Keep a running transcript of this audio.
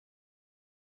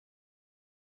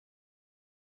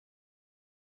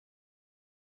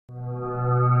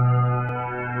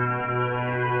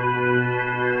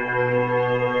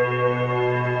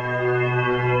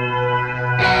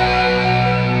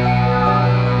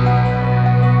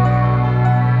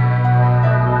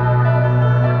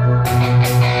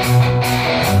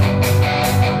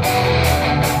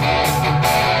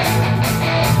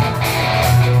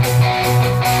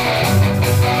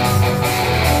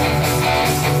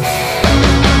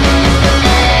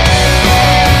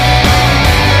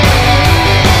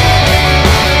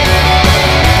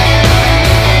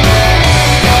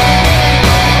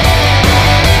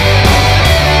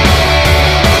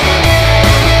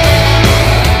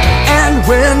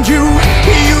When you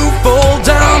fall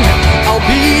down, I'll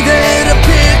be there to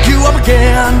pick you up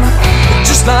again,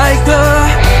 just like the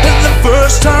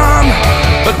first time.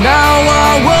 But now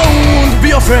I won't be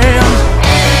your friend.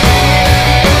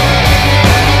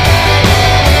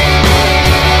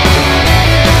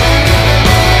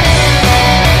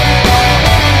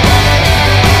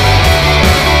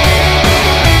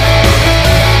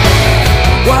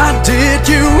 What did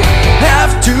you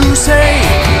have to say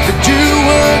that you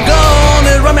were gone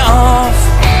and run me off?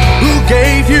 Who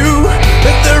gave you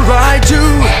the right to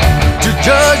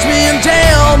judge me and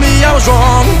tell me I was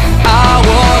wrong? I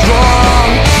was wrong.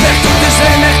 Durch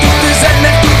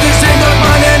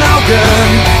meine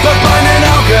Augen, durch meine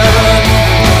Augen.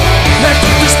 Durch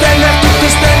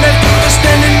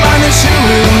in meine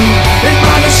Schuhen, in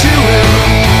meine Schuhen.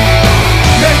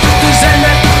 Durch meine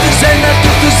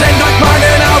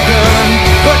Augen,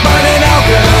 durch meine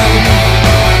Augen.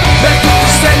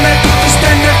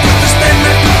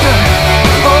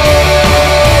 Oh,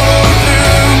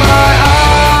 through my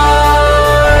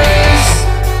eyes.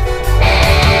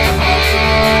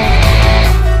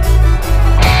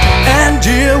 And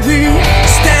here we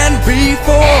stand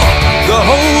before the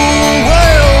whole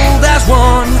world as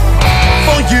one,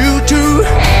 for you to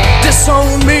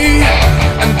disown me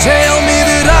and tell me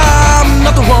that I'm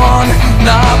not the one,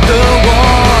 not the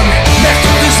one.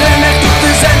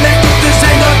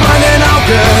 Durch meine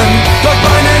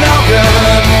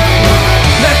Augen.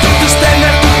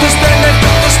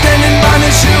 In meine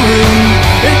Schuhen,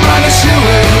 in meine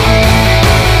Schuhen.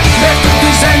 Durch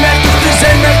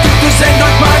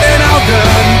meine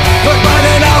Augen, durch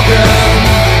meine Augen.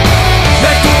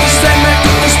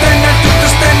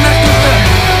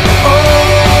 Oh,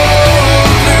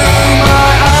 through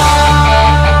my eyes.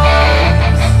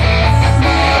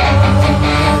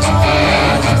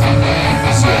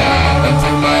 And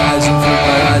through my eyes, and through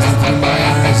my eyes, and through my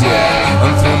eyes, yeah.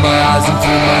 And through my eyes, and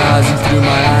through my eyes, and through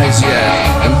my eyes,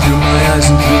 yeah. And through my eyes,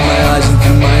 and through my eyes, and